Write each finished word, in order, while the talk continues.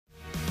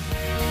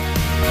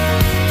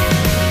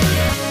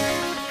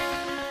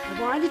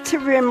to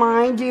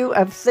remind you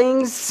of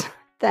things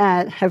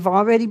that have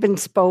already been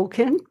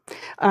spoken.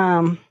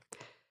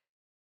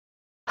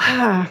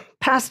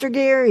 Pastor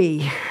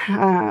Gary,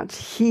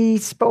 he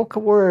spoke a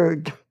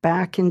word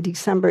back in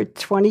December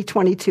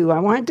 2022. I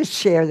wanted to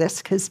share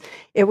this because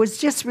it was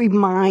just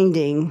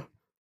reminding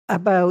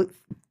about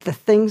the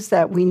things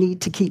that we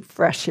need to keep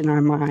fresh in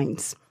our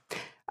minds.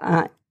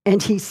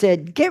 And he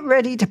said, "Get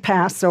ready to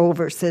pass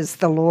over, says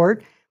the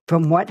Lord,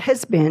 from what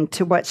has been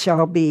to what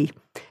shall be.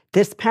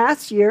 This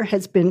past year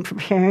has been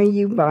preparing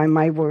you by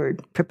my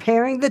word,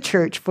 preparing the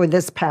church for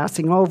this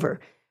passing over,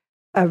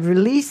 a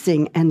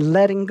releasing and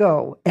letting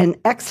go, an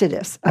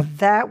exodus of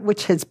that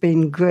which has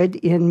been good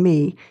in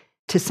me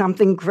to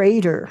something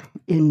greater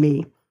in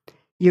me.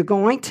 You're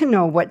going to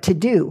know what to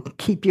do.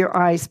 Keep your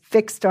eyes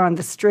fixed on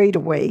the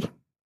straightaway,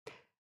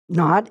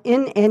 not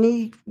in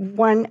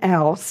anyone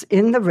else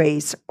in the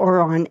race or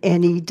on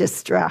any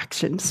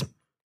distractions."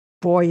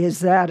 Boy,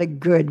 is that a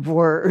good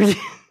word.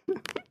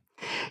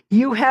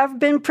 "You have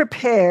been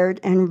prepared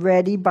and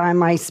ready by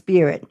my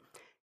Spirit,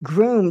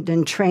 groomed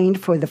and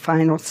trained for the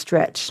final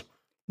stretch.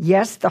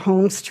 Yes, the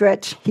home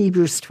stretch,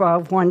 Hebrews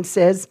 12:1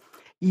 says,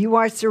 you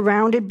are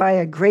surrounded by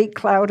a great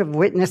cloud of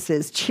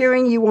witnesses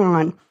cheering you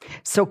on.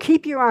 So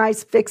keep your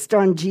eyes fixed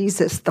on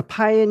Jesus, the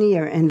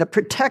pioneer and the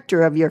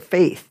protector of your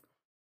faith.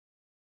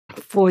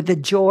 For the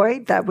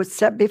joy that was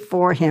set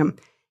before him,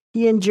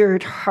 he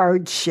endured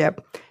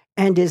hardship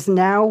and is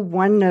now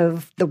one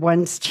of the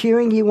ones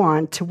cheering you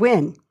on to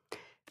win.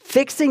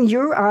 Fixing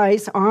your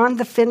eyes on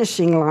the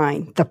finishing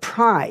line, the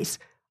prize,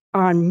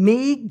 on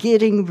me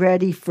getting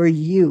ready for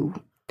you,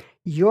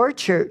 your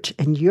church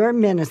and your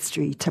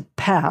ministry to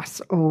pass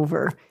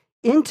over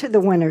into the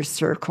winner's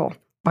circle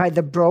by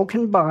the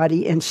broken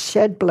body and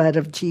shed blood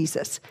of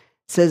Jesus,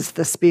 says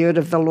the Spirit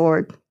of the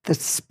Lord, the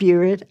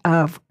Spirit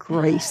of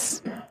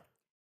grace."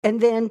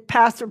 And then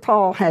Pastor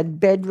Paul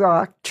had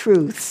bedrock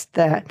truths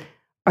that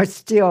are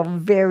still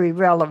very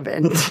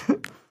relevant.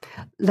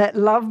 Let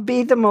love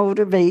be the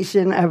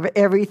motivation of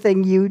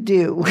everything you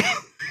do.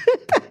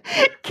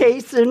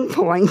 Case in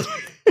point.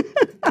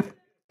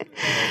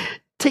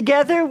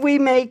 Together we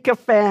make a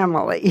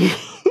family.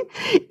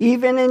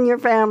 Even in your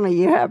family,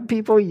 you have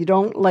people you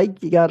don't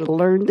like, you got to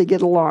learn to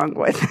get along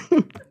with.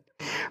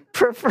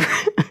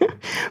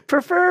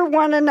 Prefer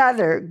one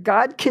another.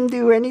 God can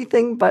do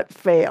anything but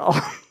fail.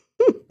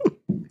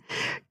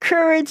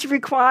 Courage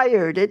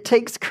required. It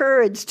takes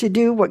courage to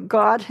do what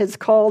God has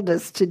called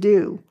us to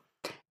do.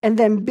 And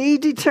then be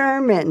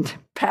determined,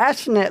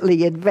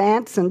 passionately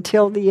advance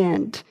until the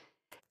end.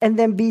 And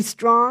then be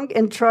strong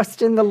and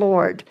trust in the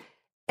Lord.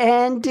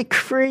 And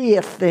decree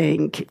a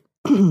thing.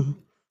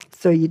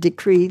 So you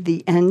decree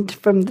the end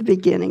from the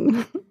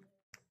beginning.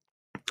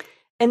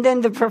 And then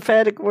the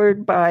prophetic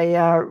word by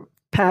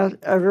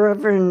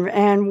Reverend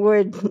Ann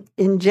Wood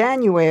in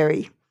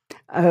January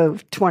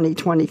of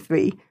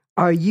 2023.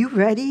 Are you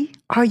ready?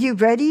 Are you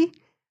ready?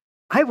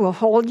 I will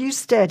hold you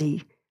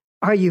steady.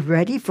 Are you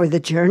ready for the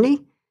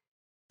journey?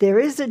 There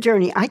is a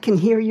journey. I can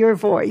hear your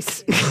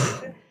voice.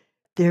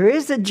 There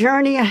is a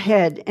journey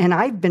ahead, and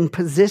I've been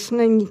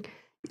positioning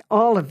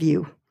all of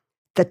you.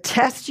 The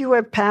test you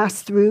have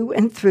passed through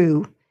and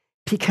through,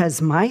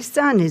 because my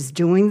Son is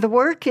doing the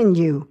work in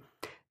you.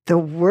 The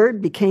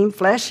Word became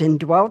flesh and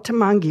dwelt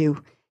among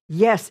you.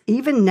 Yes,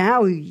 even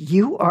now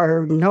you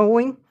are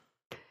knowing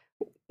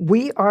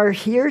we are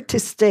here to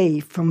stay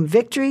from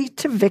victory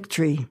to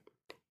victory.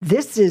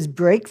 This is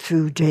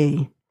breakthrough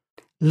day.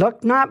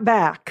 Look not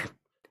back.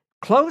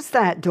 Close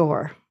that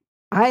door.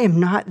 I am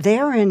not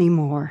there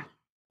anymore.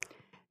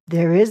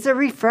 There is a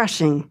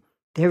refreshing.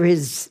 There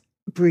is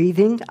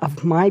breathing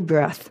of my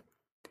breath.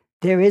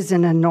 There is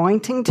an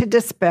anointing to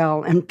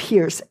dispel and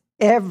pierce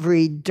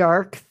every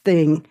dark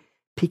thing,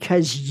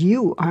 because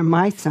you are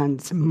my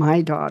sons,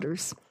 my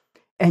daughters.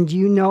 And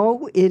you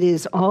know it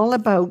is all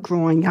about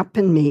growing up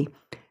in me,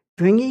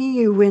 bringing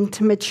you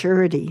into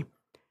maturity,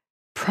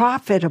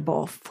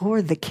 profitable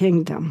for the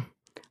kingdom.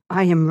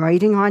 I am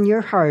writing on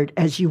your heart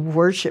as you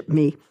worship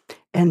me,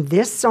 and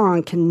this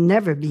song can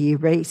never be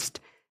erased.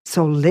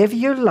 So live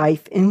your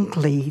life in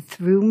glee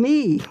through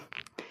me.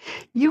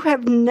 You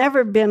have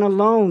never been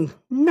alone.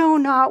 No,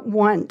 not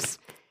once.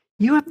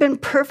 You have been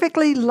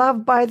perfectly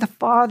loved by the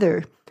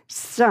Father,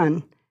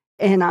 Son,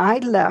 and I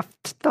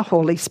left the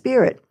Holy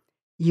Spirit.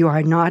 You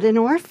are not an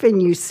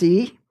orphan, you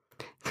see.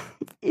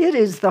 It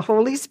is the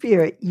Holy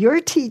Spirit,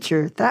 your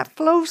teacher, that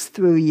flows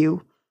through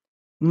you.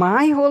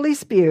 My Holy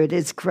Spirit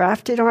is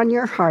grafted on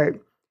your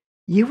heart.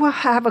 You will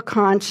have a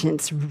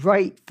conscience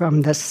right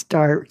from the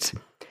start.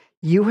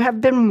 You have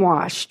been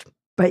washed,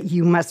 but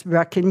you must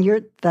reckon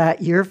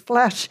that your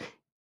flesh,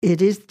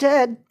 it is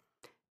dead.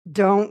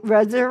 Don't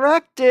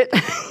resurrect it.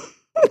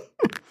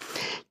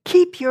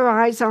 Keep your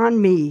eyes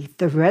on me,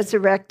 the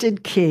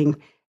resurrected King,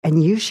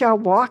 and you shall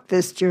walk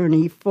this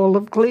journey full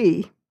of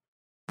glee.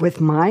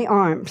 With my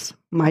arms,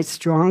 my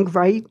strong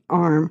right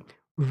arm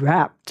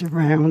wrapped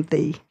around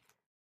thee.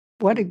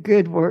 What a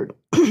good word.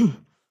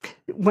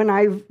 When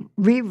I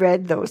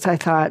reread those, I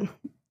thought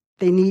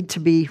they need to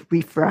be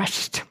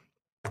refreshed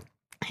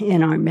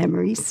in our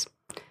memories.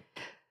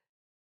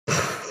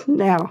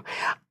 Now,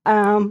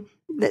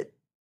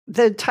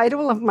 the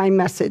title of my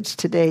message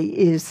today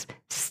is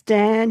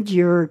Stand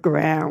Your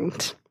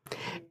Ground.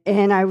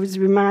 And I was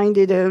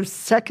reminded of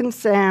 2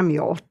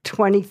 Samuel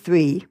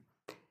 23.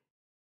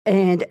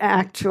 And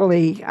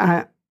actually,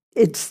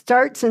 it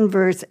starts in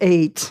verse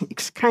 8.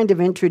 It's kind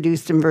of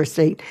introduced in verse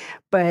 8.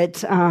 But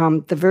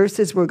the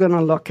verses we're going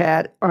to look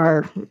at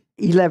are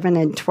 11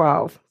 and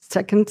 12.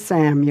 2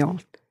 Samuel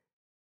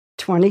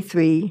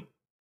 23,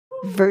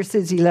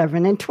 verses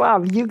 11 and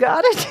 12. You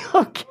got it?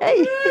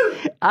 Okay.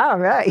 All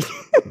right.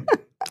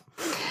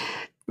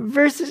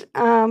 Verse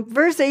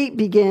 8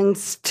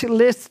 begins to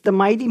list the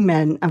mighty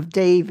men of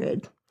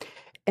David.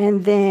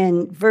 And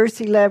then verse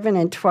 11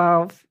 and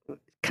 12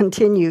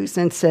 continues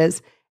and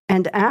says,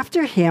 and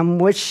after him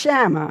was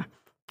Shammah,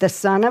 the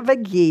son of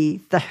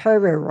Agee, the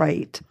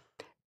Hararite.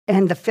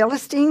 And the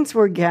Philistines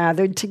were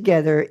gathered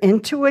together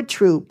into a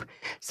troop.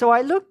 So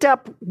I looked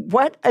up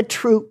what a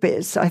troop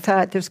is. I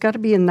thought there's got to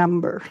be a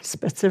number,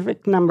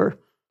 specific number.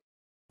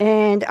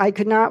 And I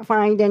could not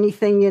find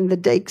anything in the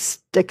Dake's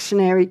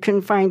dictionary,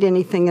 couldn't find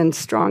anything in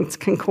Strong's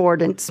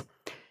Concordance.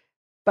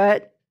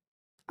 But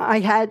I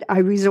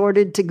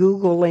resorted to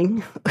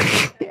Googling.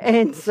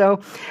 And so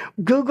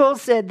Google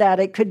said that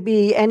it could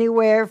be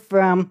anywhere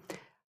from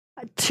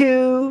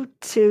 2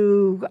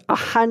 to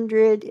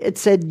 100. It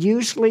said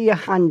usually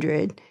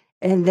 100,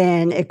 and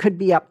then it could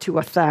be up to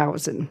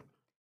 1,000.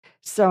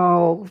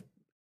 So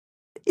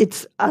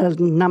it's a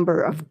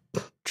number of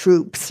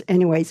troops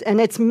anyways, and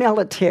it's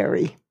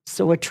military.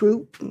 So a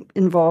troop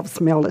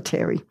involves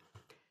military.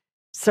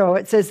 So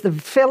it says the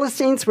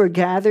Philistines were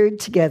gathered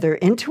together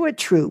into a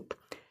troop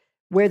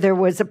where there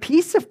was a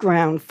piece of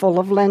ground full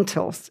of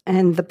lentils,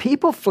 and the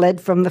people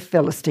fled from the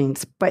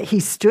Philistines. But he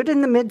stood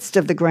in the midst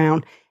of the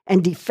ground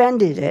and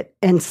defended it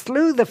and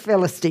slew the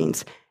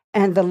Philistines.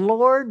 And the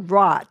Lord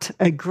wrought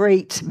a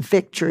great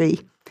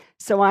victory.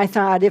 So I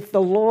thought if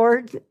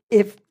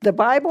the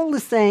Bible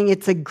is saying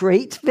it's a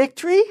great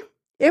victory,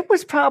 it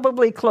was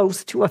probably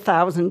close to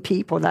 1,000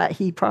 people that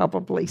he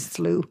probably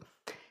slew.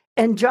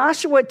 And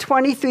Joshua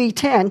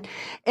 23:10,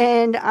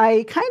 and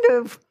I kind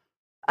of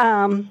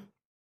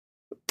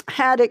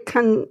had it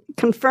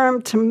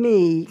confirmed to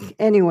me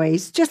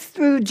anyways, just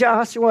through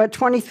Joshua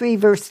 23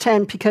 verse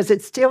 10, because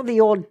it's still the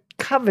old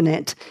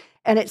covenant.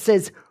 And it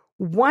says,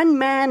 one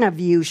man of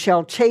you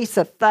shall chase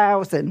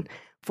 1,000,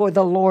 for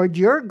the Lord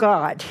your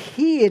God,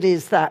 he it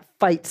is that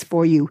fights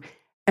for you,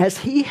 as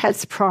he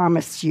has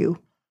promised you.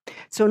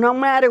 So no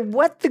matter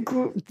what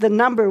the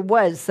number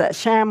was that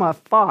Shammah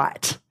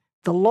fought,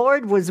 the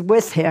Lord was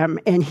with him,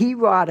 and he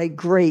wrought a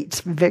great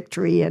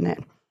victory in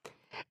it.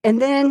 And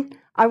then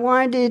I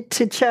wanted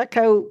to check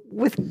out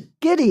with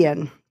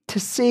Gideon, to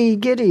see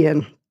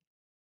Gideon,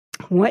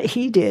 what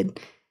he did.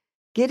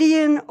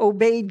 Gideon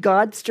obeyed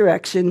God's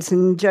directions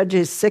in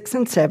Judges 6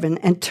 and 7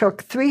 and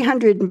took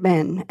 300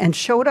 men and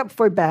showed up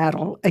for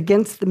battle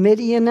against the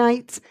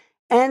Midianites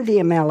and the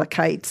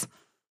Amalekites.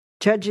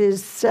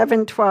 Judges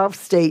 7:12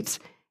 states,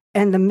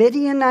 and the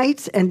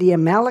Midianites and the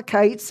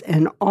Amalekites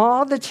and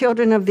all the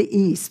children of the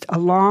east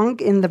along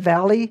in the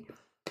valley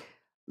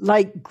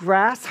like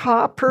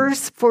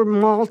grasshoppers for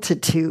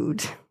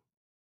multitude.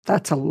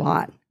 That's a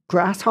lot.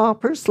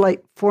 Grasshoppers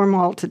like for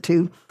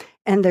multitude.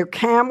 And their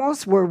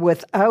camels were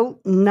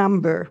without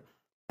number,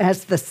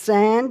 as the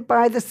sand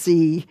by the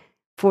sea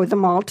for the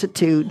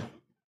multitude.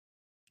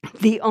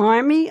 The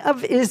army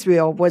of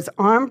Israel was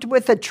armed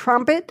with a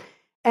trumpet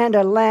and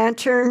a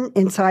lantern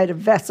inside a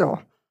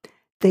vessel.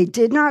 They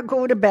did not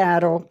go to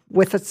battle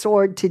with a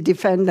sword to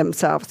defend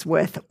themselves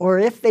with, or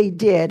if they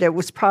did, it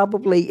was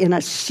probably in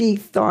a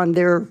sheath on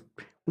their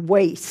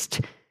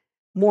waist,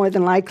 more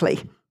than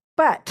likely.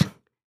 But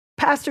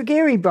Pastor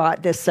Gary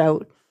brought this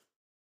out.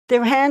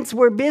 Their hands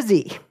were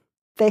busy.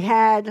 They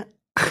had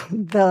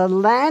the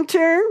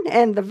lantern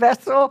and the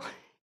vessel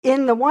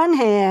in the one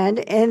hand,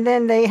 and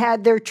then they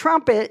had their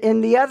trumpet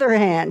in the other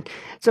hand.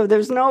 So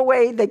there's no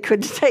way they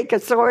could take a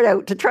sword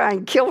out to try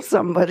and kill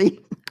somebody.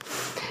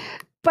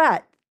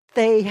 But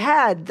they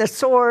had the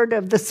sword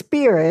of the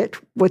Spirit,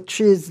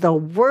 which is the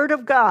Word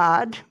of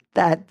God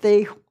that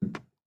they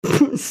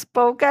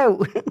spoke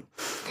out.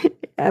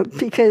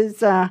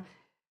 Because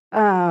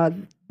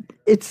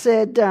it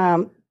said,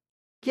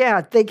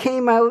 they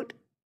came out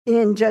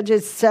in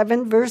Judges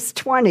 7, verse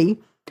 20.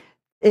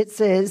 It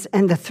says,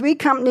 and the three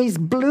companies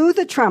blew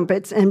the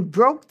trumpets and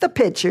broke the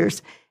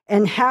pitchers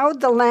and held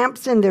the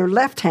lamps in their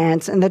left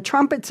hands and the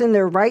trumpets in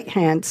their right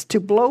hands to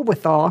blow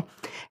withal.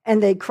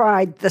 And they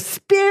cried, the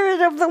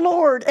Spirit of the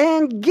Lord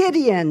and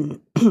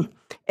Gideon.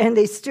 And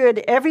they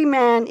stood every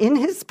man in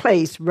his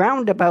place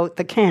round about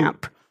the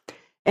camp.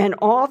 And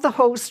all the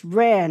host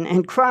ran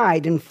and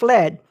cried and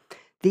fled.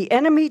 The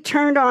enemy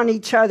turned on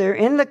each other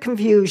in the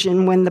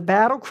confusion when the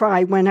battle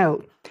cry went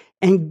out.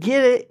 And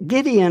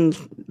Gideon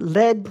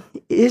led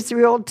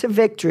Israel to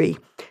victory,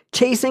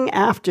 chasing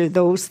after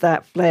those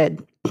that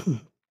fled.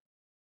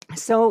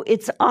 So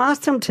it's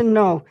awesome to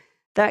know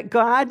that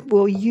God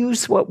will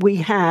use what we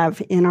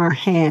have in our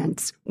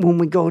hands when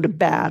we go to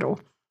battle.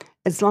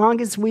 As long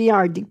as we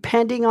are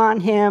depending on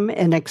him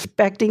and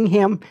expecting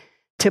him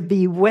to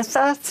be with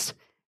us,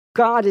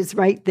 God is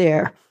right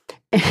there.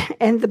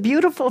 And the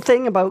beautiful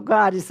thing about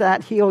God is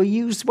that he'll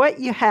use what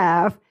you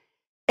have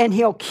and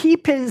he'll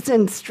keep his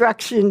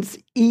instructions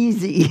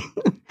easy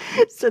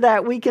so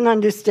that we can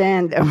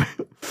understand them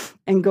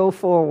and go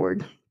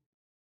forward.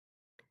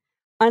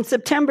 On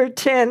September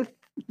 10th,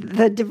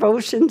 the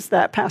devotions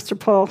that Pastor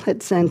Paul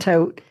had sent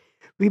out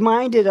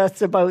reminded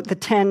us about the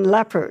 10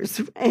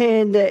 lepers.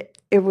 And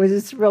it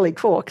was really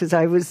cool because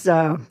I was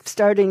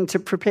starting to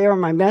prepare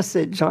my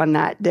message on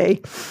that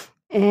day.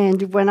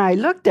 And when I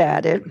looked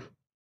at it,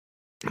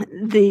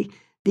 the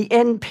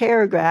end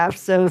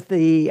paragraphs of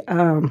the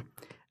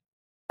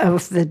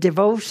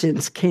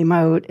devotions came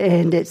out,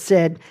 and it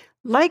said,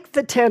 like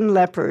the 10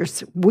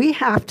 lepers, we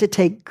have to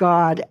take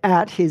God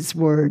at his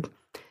word.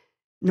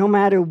 No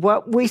matter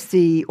what we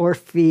see or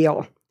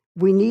feel,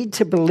 we need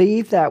to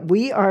believe that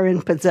we are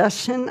in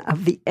possession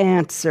of the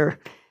answer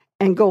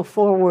and go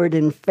forward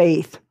in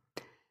faith.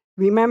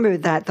 Remember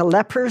that the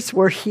lepers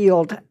were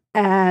healed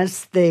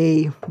as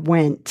they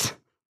went.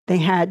 They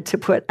had to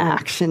put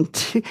action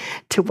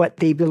to what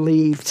they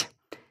believed.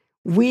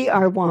 We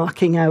are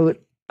walking out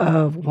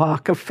a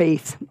walk of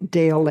faith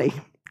daily.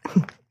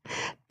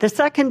 The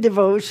second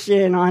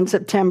devotion on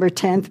September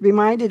 10th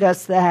reminded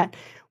us that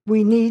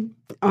we need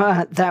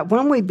that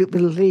when we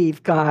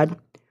believe God,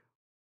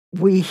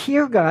 we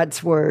hear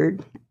God's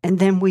word, and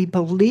then we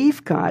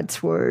believe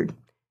God's word.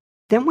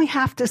 Then we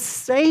have to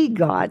say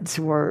God's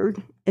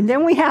word, and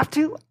then we have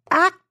to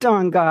act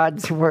on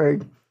God's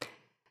word.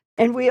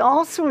 And we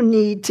also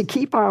need to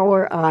keep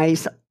our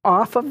eyes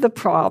off of the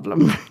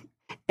problem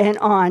and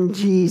on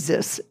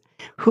Jesus,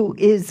 who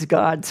is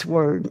God's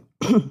word.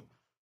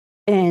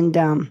 And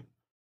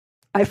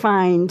I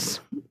find,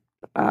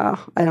 I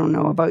don't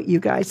know about you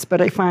guys, but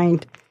I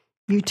find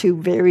YouTube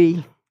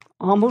very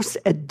almost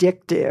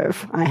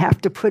addictive. I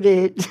have to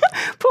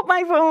put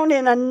my phone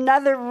in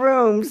another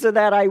room so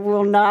that I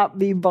will not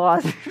be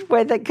bothered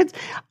with it, because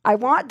I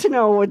want to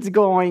know what's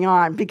going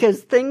on,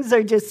 because things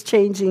are just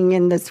changing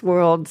in this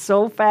world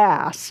so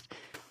fast.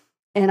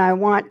 And I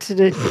want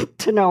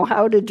to know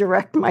how to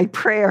direct my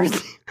prayers.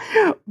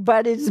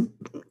 But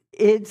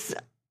it's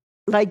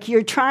like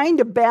you're trying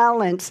to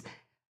balance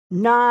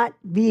not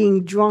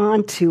being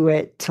drawn to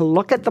it, to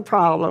look at the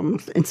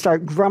problems and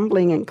start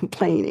grumbling and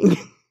complaining,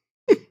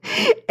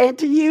 and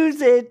to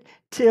use it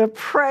to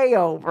pray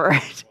over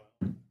it.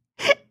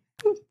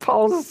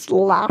 Paul's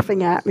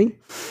laughing at me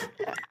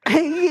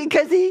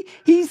because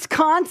he's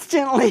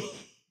constantly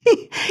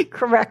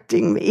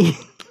correcting me.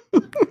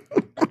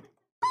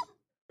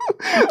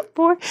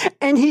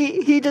 And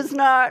he does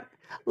not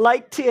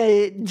like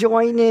to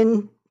join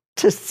in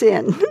to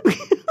sin,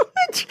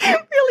 which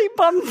really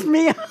bums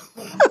me out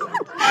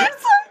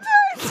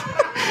sometimes.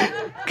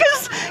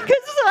 Because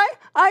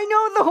I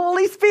know the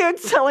Holy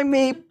Spirit's telling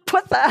me,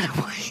 put that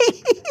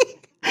away.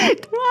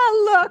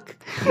 Oh, look.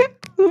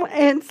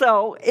 And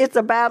so it's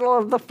a battle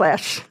of the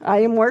flesh I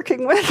am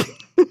working with.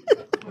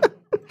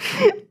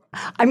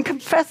 I'm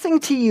confessing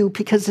to you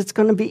because it's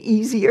going to be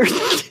easier to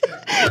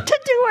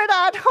do it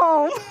at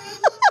home.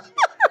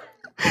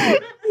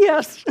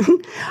 Yes,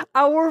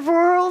 our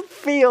world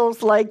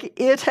feels like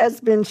it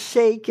has been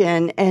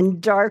shaken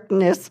and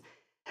darkness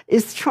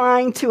is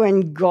trying to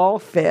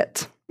engulf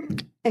it.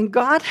 And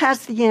God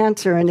has the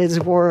answer in his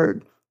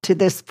word to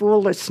this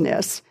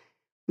foolishness.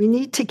 We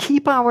need to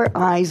keep our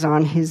eyes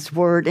on his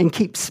word and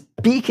keep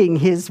speaking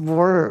his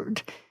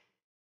word.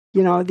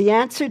 You know, the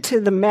answer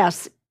to the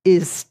mess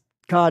is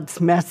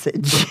God's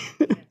message.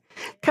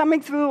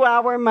 Coming through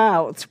our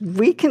mouths,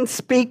 we can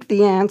speak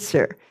the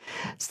answer.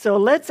 So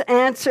let's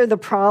answer the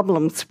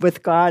problems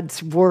with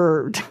God's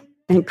word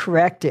and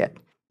correct it,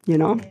 you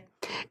know.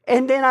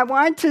 And then I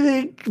want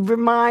to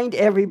remind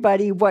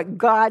everybody what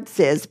God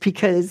says,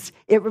 because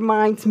it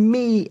reminds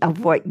me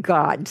of what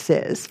God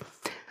says.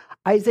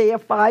 Isaiah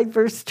 5,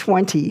 verse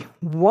 20,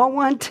 woe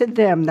unto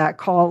them that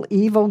call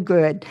evil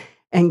good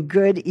and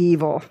good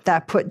evil,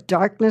 that put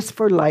darkness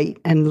for light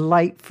and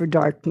light for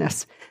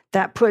darkness,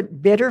 that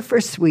put bitter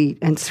for sweet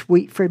and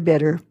sweet for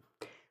bitter.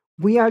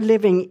 We are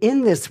living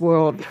in this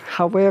world,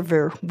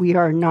 however, we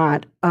are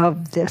not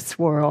of this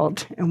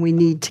world, and we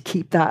need to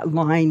keep that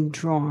line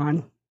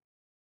drawn.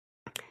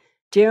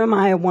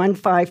 Jeremiah 1,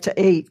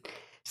 5-8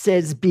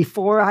 says,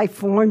 before I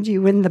formed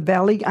you in the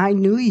belly, I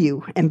knew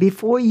you, and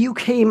before you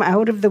came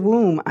out of the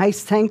womb, I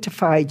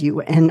sanctified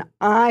you, and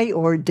I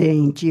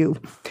ordained you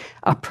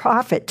a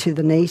prophet to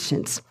the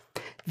nations.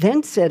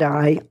 Then said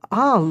I,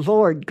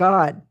 Lord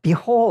God,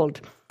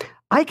 behold,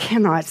 I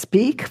cannot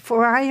speak,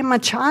 for I am a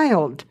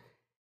child.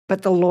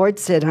 But the Lord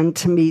said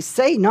unto me,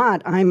 say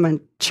not, I'm a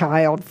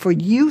child, for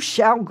you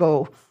shall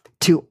go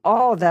to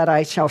all that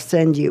I shall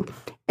send you,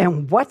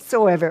 and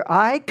whatsoever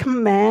I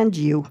command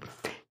you,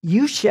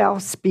 you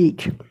shall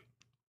speak.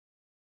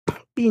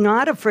 Be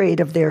not afraid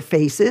of their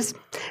faces,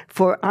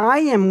 for I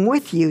am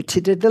with you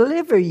to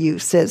deliver you,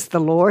 says the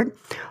Lord.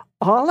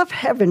 All of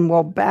heaven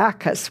will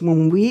back us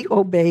when we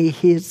obey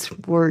his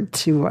word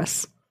to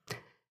us.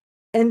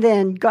 And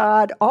then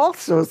God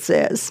also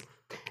says,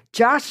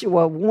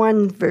 Joshua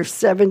 1, verse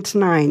 7 to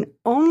 9,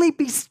 only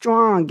be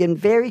strong and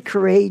very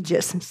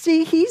courageous.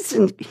 See,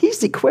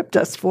 he's equipped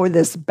us for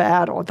this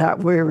battle that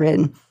we're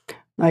in.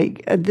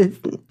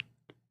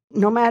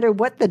 No matter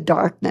what the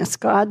darkness,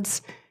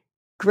 God's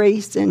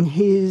grace and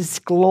his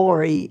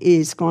glory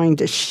is going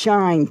to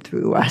shine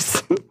through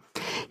us.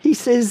 He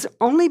says,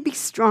 only be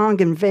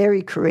strong and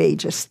very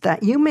courageous,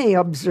 that you may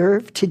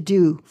observe to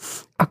do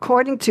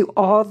according to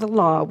all the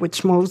law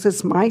which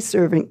Moses, my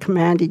servant,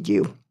 commanded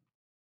you.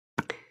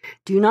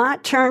 Do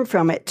not turn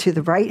from it to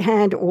the right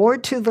hand or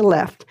to the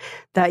left,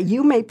 that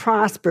you may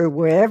prosper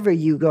wherever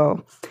you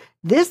go.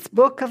 This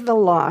book of the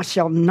law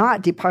shall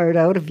not depart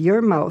out of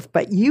your mouth,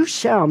 but you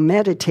shall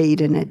meditate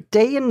in it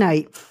day and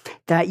night,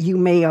 that you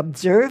may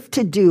observe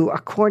to do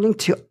according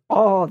to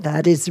all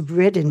that is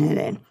written in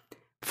it.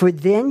 For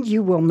then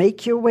you will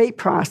make your way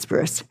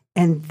prosperous,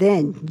 and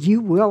then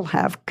you will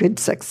have good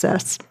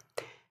success.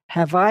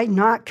 Have I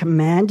not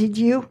commanded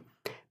you?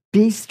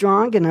 Be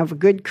strong and of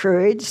good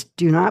courage.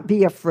 Do not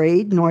be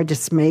afraid nor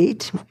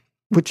dismayed,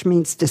 which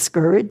means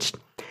discouraged.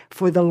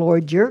 For the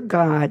Lord your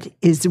God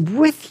is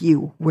with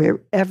you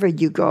wherever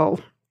you go.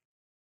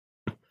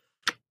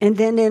 And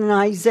then in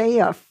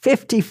Isaiah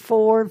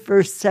 54,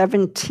 verse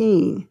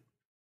 17,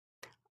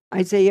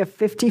 Isaiah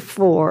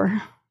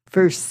 54,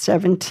 verse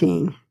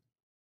 17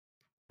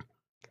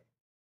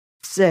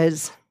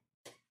 says,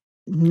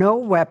 no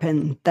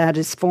weapon that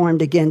is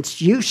formed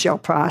against you shall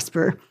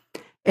prosper,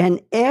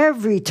 and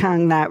every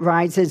tongue that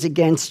rises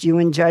against you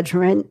in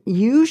judgment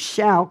you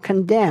shall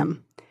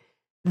condemn.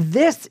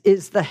 This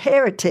is the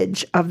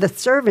heritage of the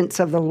servants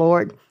of the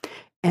Lord,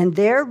 and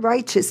their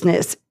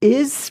righteousness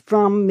is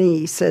from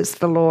me, says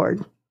the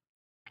Lord.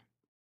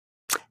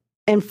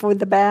 And for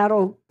the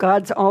battle,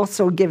 God's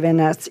also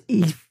given us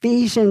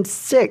Ephesians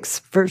 6,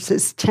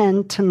 verses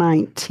 10 to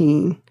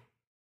 19.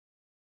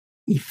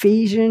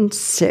 Ephesians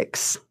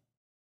 6,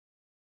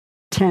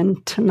 10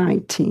 to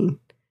 19.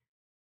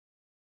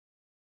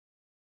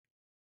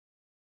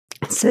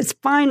 It says,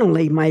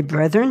 finally, my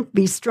brethren,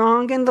 be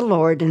strong in the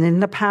Lord and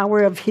in the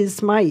power of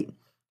his might.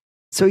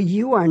 So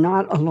you are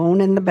not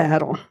alone in the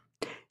battle.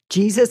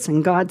 Jesus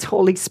and God's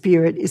Holy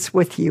Spirit is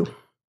with you.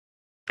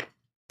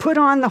 Put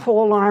on the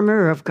whole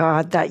armor of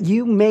God, that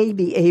you may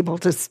be able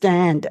to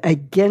stand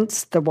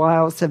against the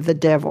wiles of the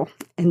devil.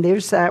 And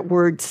there's that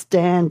word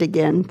stand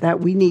again,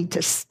 that we need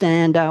to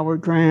stand our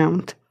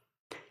ground.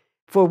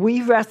 For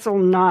we wrestle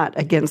not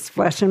against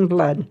flesh and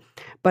blood,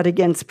 but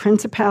against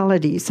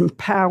principalities and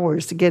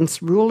powers,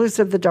 against rulers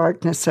of the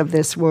darkness of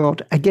this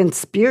world, against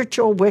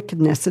spiritual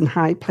wickedness in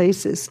high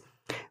places.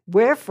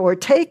 Wherefore,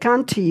 take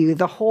unto you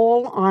the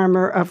whole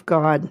armor of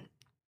God,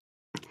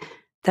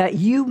 that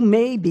you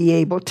may be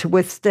able to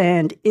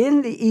withstand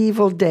in the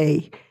evil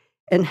day,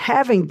 and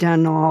having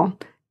done all,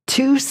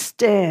 to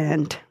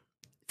stand.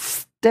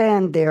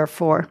 Stand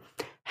therefore,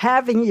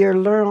 having your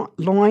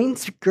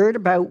loins girt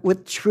about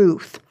with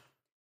truth,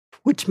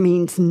 which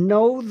means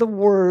know the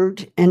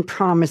word and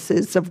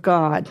promises of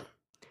God,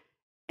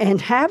 and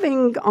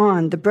having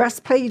on the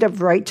breastplate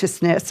of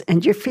righteousness,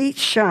 and your feet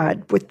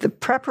shod with the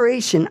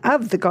preparation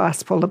of the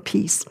gospel of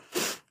peace.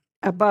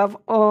 Above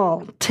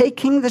all,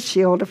 taking the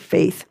shield of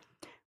faith,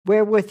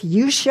 wherewith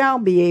you shall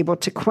be able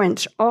to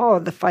quench all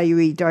the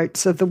fiery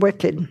darts of the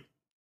wicked,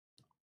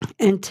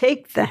 and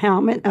take the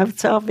helmet of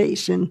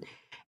salvation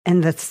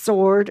and the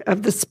sword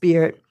of the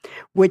Spirit,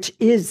 which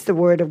is the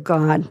word of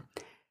God,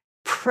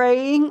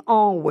 praying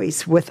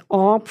always with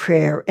all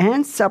prayer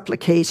and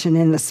supplication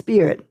in the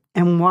Spirit,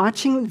 and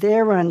watching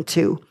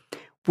thereunto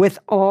with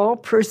all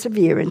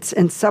perseverance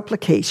and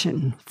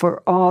supplication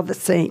for all the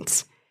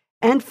saints,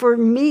 and for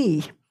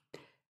me,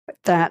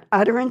 that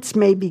utterance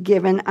may be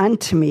given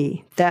unto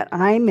me, that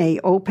I may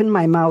open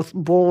my mouth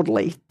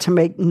boldly to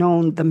make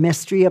known the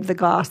mystery of the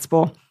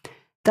gospel.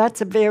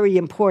 That's a very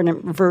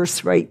important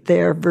verse right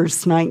there,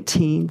 verse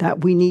 19,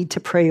 that we need to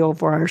pray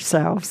over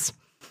ourselves,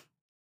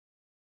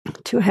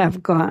 to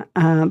have God,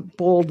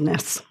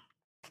 boldness.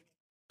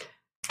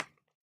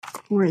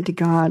 Glory to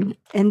God.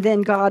 And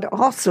then God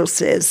also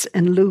says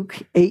in Luke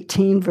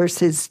 18,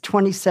 verses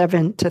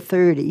 27 to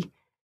 30,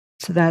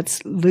 so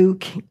that's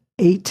Luke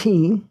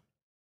 18,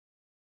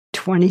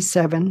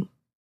 27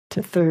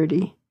 to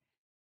 30.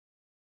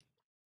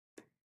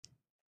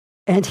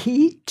 And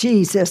he,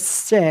 Jesus,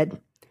 said,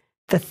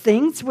 the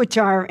things which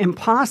are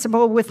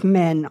impossible with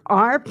men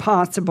are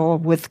possible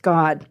with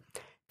God.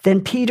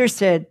 Then Peter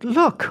said,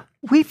 look,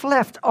 we've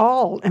left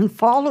all and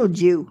followed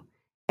you.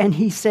 And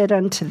he said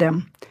unto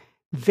them,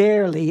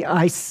 verily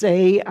I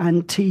say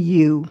unto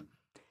you,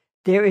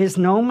 there is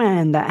no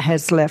man that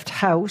has left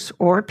house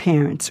or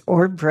parents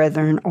or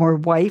brethren or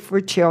wife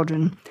or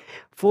children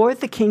for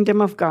the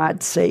kingdom of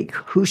God's sake,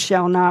 who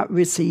shall not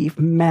receive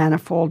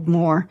manifold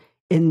more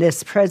in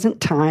this present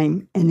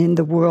time and in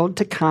the world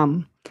to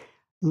come,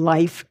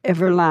 life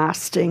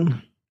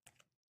everlasting.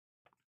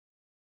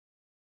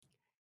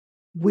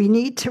 We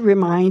need to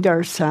remind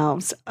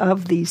ourselves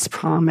of these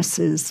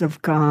promises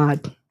of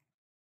God.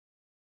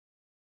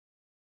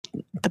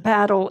 the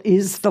battle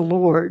is the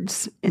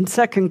Lord's. In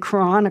 2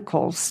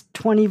 Chronicles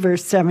 20,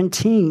 verse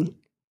 17,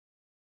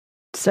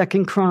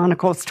 2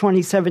 Chronicles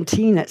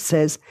 20:17, it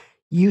says,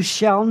 "You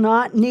shall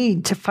not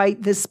need to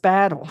fight this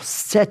battle.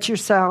 Set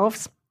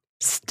yourselves,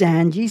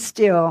 stand ye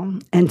still,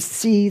 and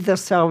see the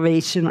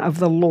salvation of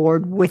the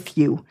Lord with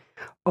you,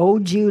 O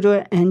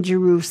Judah and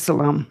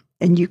Jerusalem."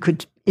 And you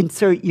could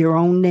insert your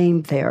own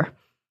name there.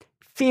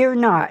 "Fear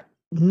not,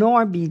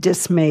 nor be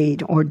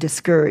dismayed or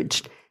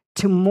discouraged.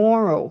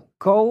 Tomorrow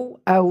go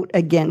out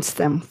against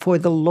them, for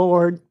the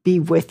Lord be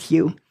with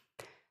you."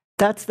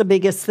 That's the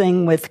biggest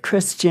thing with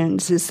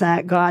Christians, is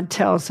that God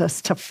tells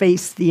us to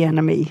face the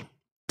enemy,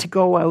 to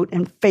go out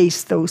and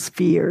face those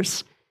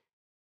fears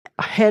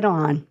head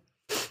on.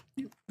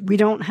 We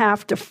don't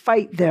have to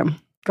fight them.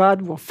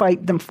 God will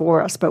fight them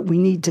for us, but we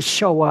need to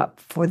show up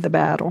for the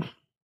battle.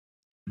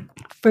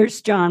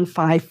 1 John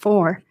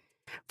 5:4,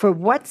 "For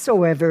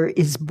whatsoever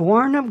is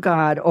born of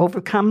God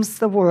overcomes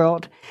the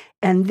world,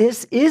 and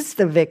this is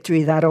the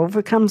victory that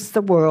overcomes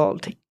the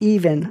world,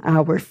 even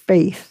our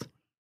faith."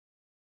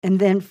 And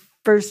then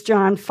 1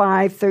 John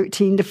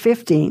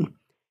 5:13-15,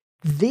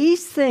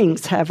 "These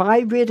things have I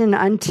written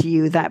unto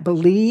you that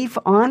believe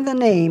on the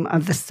name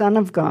of the Son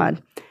of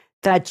God,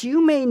 that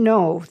you may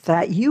know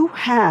that you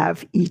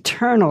have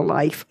eternal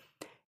life,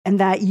 and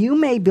that you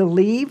may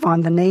believe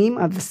on the name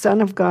of the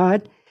Son of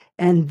God.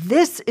 And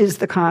this is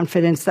the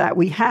confidence that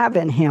we have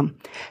in him,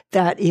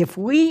 that if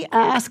we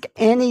ask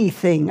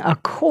anything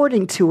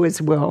according to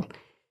his will,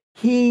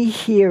 he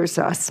hears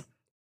us.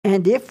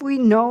 And if we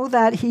know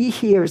that he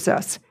hears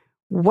us,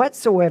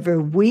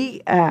 whatsoever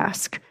we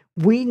ask,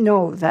 we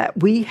know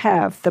that we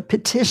have the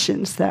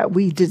petitions that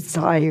we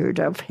desired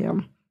of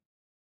him."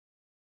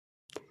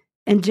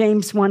 And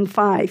James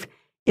 1:5,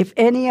 "If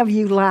any of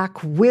you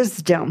lack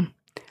wisdom,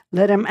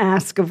 let him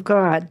ask of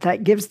God,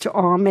 that gives to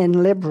all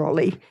men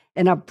liberally,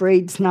 and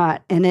upbraids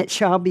not, and it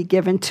shall be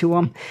given to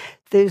him."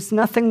 There's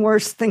nothing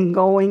worse than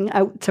going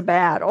out to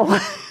battle.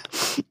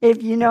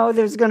 If you know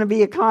there's going to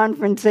be a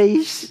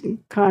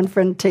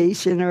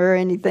confrontation or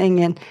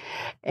anything,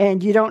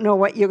 and you don't know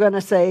what you're going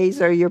to say,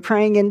 or you're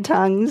praying in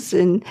tongues,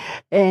 and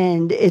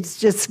it's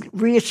just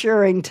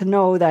reassuring to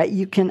know that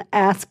you can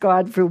ask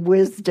God for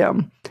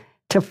wisdom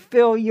to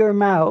fill your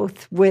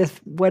mouth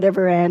with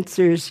whatever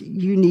answers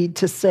you need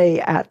to say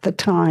at the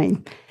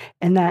time,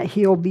 and that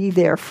he'll be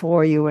there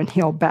for you and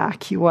he'll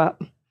back you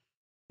up.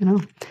 You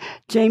know,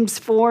 James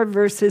 4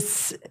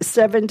 verses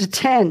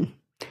 7-10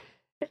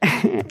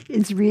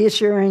 is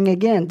reassuring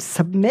again.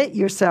 "Submit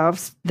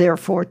yourselves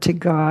therefore to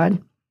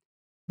God.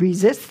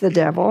 Resist the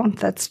devil."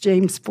 That's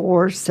James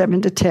 4,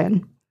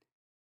 7-10.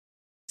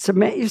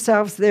 "Submit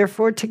yourselves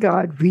therefore to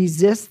God.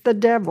 Resist the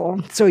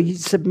devil." So you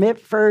submit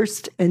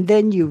first, and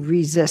then you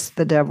resist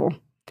the devil,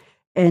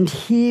 and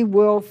he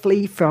will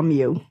flee from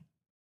you.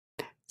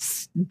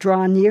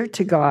 "Draw near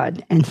to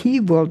God, and he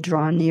will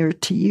draw near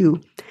to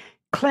you.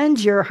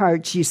 Cleanse your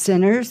hearts, you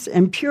sinners,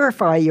 and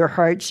purify your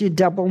hearts, you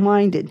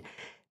double-minded.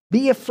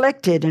 Be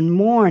afflicted and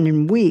mourn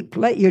and weep.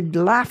 Let your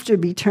laughter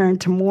be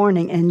turned to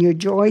mourning and your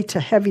joy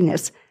to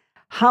heaviness.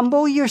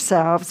 Humble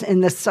yourselves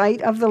in the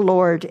sight of the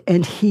Lord,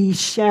 and he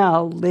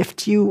shall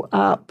lift you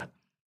up."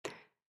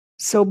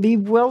 So be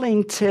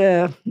willing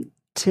to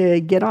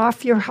get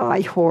off your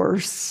high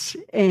horse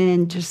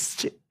and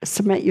just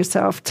submit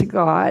yourself to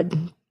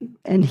God,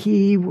 and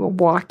he will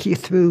walk you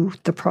through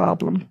the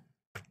problem.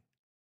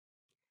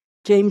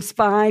 James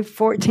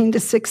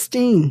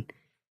 5:14-16.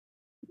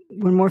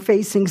 When we're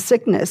facing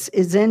sickness,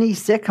 "Is any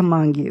sick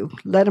among you?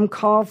 Let him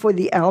call for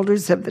the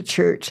elders of the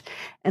church,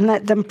 and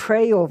let them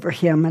pray over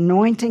him,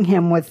 anointing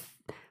him with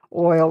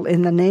oil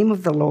in the name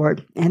of the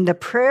Lord. And the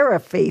prayer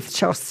of faith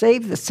shall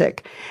save the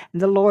sick,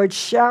 and the Lord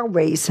shall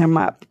raise him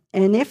up.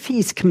 And if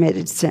he's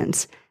committed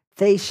sins,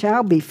 they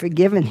shall be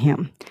forgiven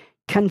him.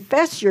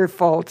 Confess your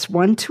faults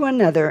one to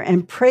another,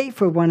 and pray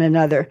for one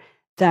another,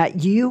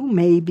 that you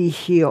may be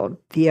healed.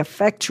 The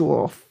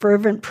effectual,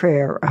 fervent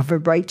prayer of a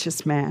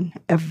righteous man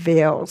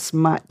avails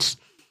much."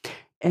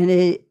 And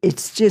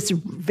it's just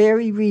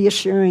very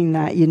reassuring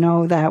that you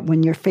know that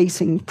when you're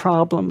facing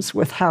problems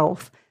with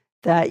health,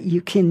 that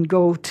you can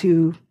go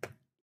to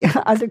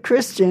other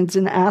Christians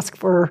and ask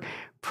for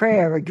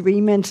prayer,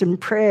 agreement in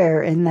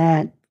prayer, and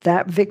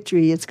that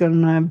victory is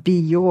going to be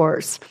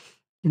yours.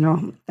 You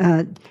know,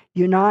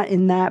 you're not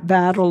in that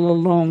battle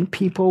alone.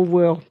 People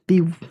will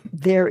be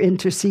there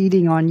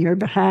interceding on your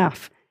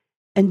behalf.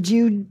 And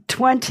Jude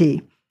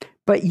 20,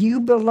 "But you,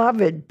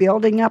 beloved,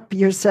 building up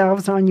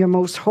yourselves on your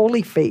most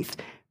holy faith,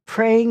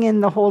 praying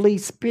in the Holy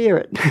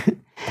Spirit."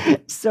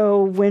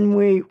 So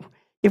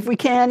if we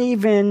can't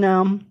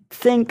even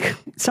think,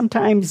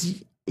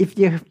 sometimes if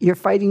you're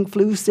fighting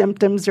flu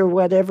symptoms or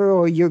whatever,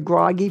 or you're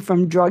groggy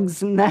from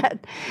drugs and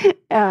that,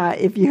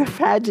 if you've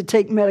had to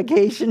take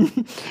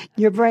medication,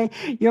 your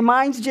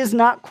mind's just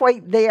not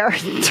quite there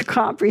to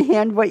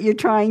comprehend what you're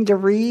trying to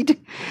read.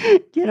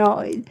 You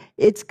know,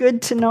 it's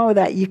good to know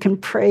that you can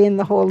pray in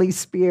the Holy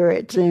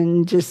Spirit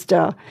and just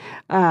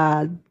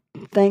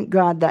thank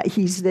God that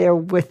he's there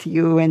with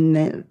you and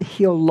that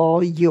he'll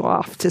lull you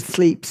off to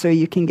sleep so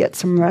you can get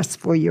some rest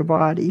for your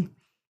body.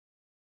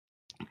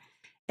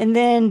 And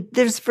then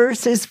there's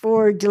verses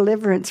for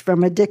deliverance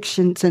from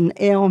addictions and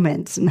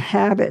ailments and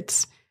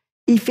habits.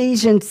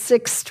 Ephesians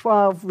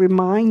 6:12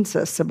 reminds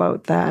us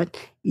about that.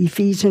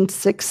 Ephesians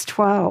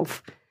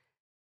 6:12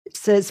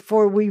 says,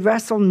 "For we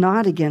wrestle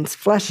not against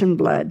flesh and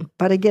blood,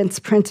 but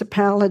against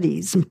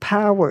principalities and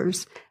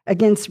powers,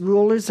 against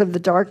rulers of the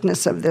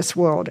darkness of this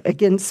world,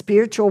 against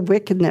spiritual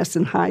wickedness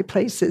in high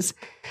places."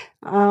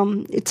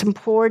 It's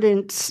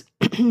important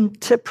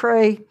to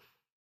pray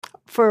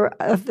for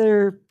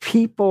other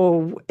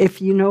people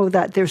if you know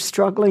that they're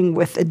struggling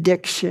with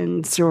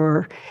addictions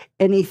or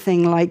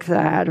anything like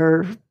that,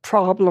 or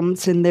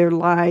problems in their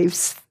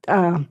lives.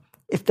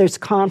 If there's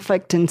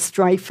conflict and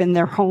strife in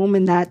their home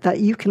and that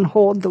you can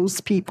hold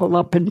those people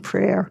up in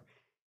prayer.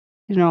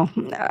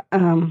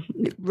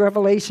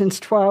 Revelations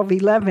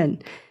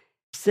 12:11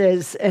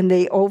 says, "And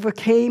they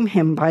overcame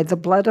him by the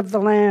blood of the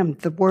Lamb,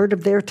 the word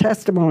of their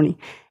testimony,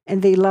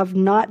 and they loved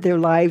not their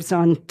lives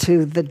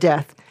unto the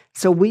death."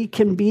 So we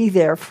can be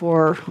there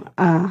for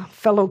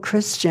fellow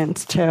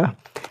Christians to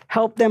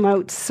help them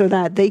out so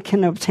that they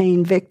can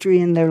obtain victory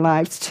in their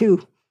lives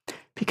too.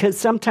 Because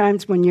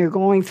sometimes when you're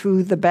going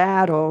through the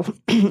battle,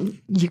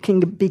 you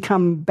can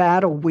become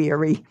battle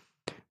weary.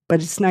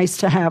 But it's nice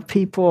to have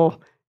people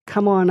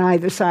come on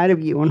either side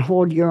of you and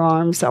hold your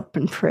arms up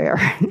in prayer.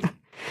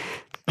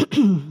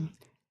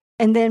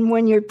 And then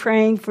when you're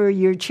praying for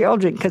your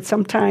children, because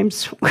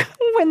sometimes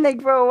when they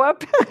grow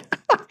up,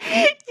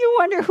 you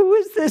wonder, who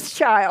is this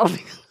child?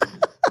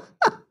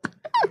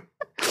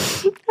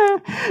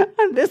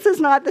 This is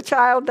not the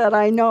child that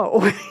I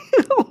know.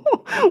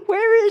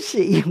 Where is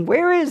she?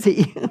 Where is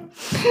he?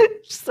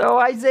 So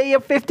Isaiah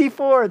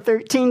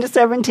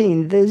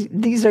 54:13-17.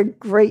 These are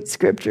great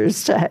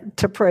scriptures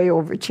to pray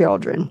over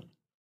children.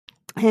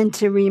 And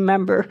to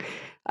remember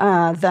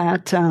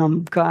that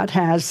God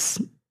has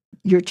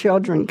your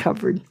children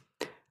covered.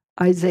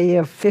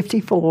 Isaiah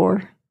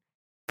 54,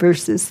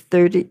 verses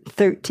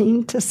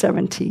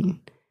 13-17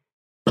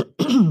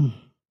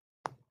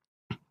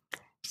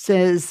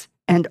 says,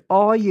 "And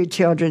all your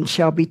children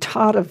shall be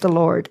taught of the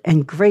Lord,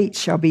 and great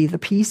shall be the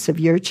peace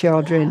of your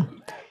children.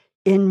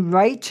 In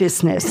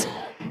righteousness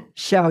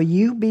shall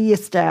you be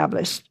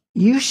established.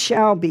 You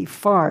shall be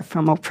far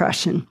from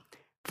oppression,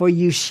 for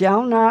you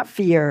shall not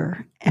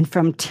fear, and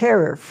from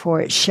terror, for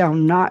it shall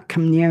not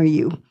come near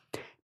you.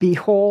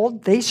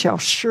 Behold, they shall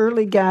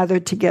surely gather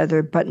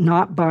together, but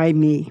not by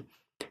me.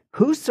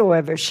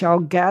 Whosoever shall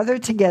gather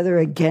together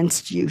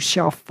against you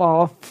shall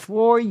fall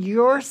for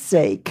your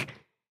sake."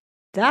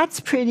 That's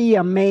pretty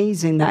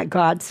amazing that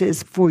God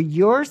says, for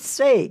your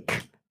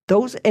sake,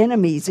 those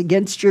enemies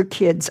against your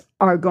kids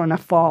are going to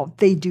fall.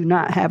 They do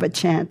not have a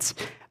chance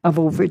of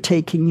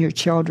overtaking your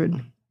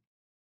children.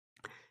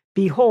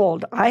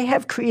 "Behold, I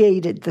have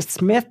created the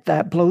smith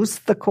that blows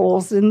the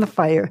coals in the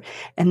fire,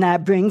 and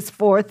that brings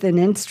forth an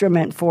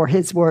instrument for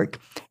his work.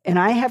 And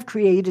I have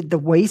created the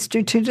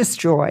waster to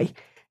destroy.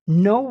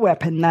 No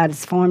weapon that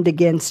is formed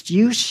against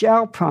you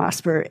shall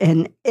prosper,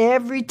 and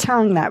every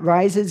tongue that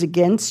rises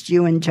against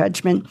you in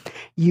judgment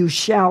you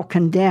shall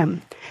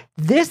condemn.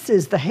 This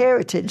is the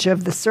heritage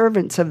of the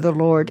servants of the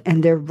Lord,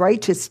 and their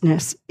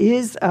righteousness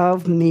is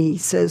of me,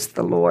 says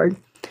the Lord."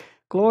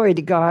 Glory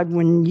to God.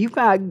 When you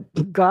got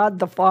God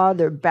the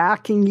Father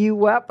backing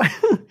you up,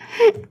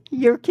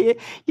 your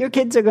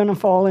kids are going to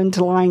fall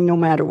into line no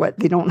matter what.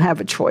 They don't have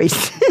a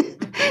choice.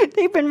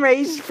 They've been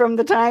raised from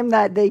the time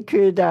that they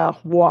could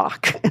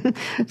walk.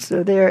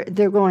 So they're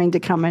going to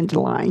come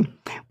into line.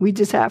 We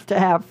just have to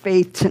have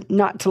faith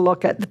not to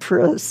look at the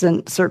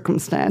present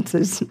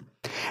circumstances.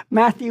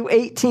 Matthew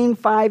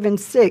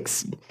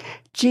 18:5-6,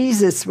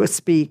 Jesus was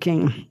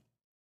speaking.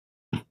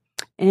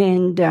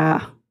 And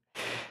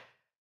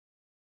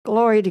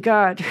glory to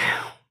God,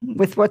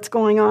 with what's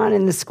going on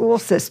in the school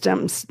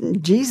systems,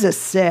 Jesus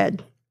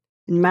said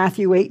in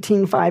Matthew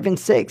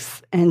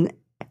 18:5-6, "And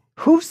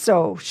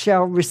whoso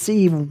shall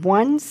receive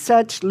one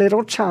such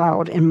little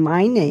child in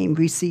my name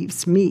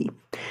receives me.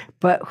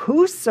 But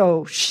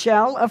whoso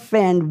shall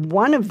offend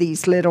one of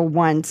these little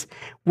ones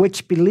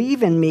which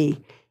believe in me,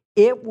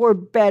 it were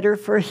better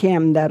for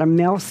him that a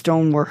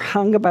millstone were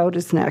hung about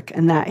his neck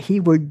and that he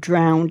were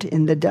drowned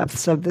in the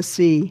depths of the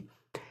sea."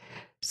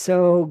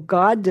 So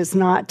God does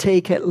not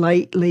take it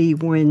lightly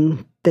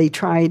when they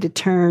try to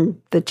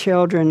turn the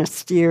children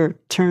askew,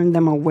 turn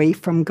them away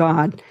from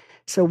God.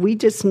 So we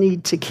just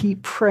need to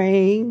keep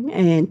praying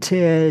and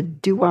to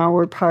do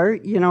our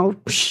part,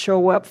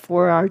 show up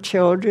for our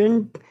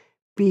children,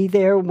 be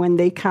there when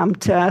they come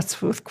to us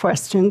with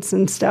questions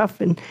and stuff,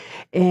 and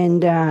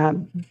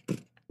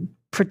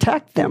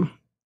protect them.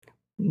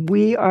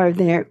 We are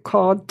there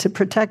called to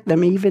protect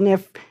them, even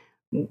if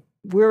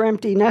we're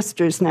empty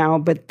nesters now,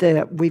 but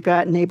we've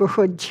got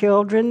neighborhood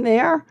children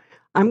there.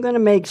 I'm going to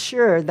make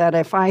sure that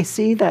if I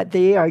see that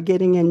they are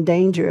getting in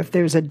danger, if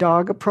there's a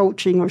dog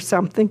approaching or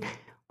something,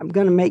 I'm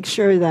going to make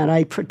sure that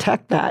I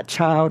protect that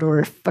child, or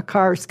if a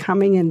car's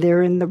coming and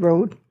they're in the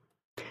road.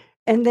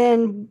 And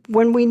then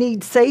when we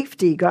need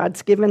safety,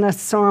 God's given us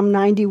Psalm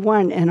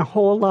 91 and a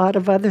whole lot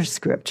of other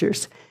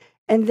scriptures.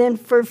 And then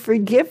for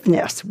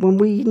forgiveness, when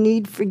we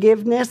need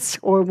forgiveness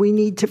or we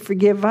need to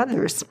forgive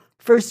others,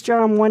 1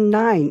 John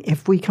 1:9,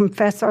 if we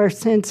confess our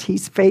sins,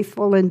 he's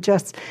faithful and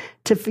just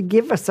to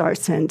forgive us our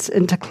sins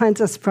and to cleanse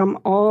us from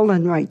all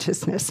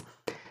unrighteousness.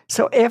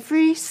 So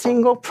every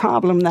single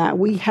problem that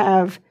we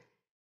have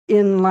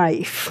in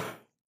life,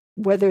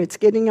 whether it's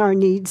getting our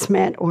needs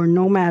met or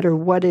no matter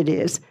what it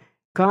is,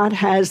 God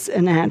has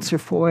an answer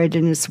for it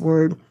in his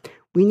word.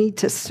 We need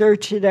to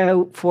search it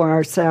out for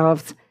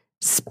ourselves,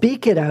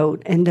 speak it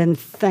out, and then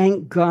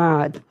thank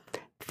God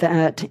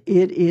that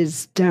it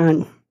is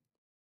done.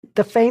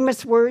 The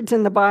famous words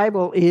in the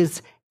Bible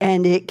is,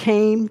 "And it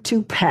came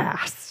to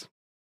pass."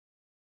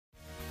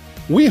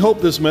 We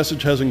hope this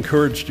message has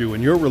encouraged you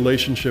in your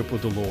relationship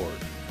with the Lord.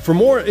 For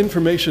more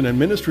information and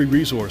ministry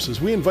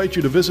resources, we invite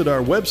you to visit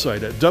our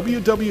website at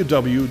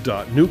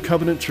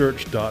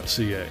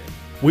www.newcovenantchurch.ca.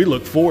 We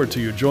look forward to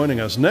you joining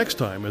us next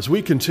time as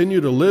we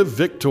continue to live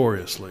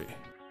victoriously.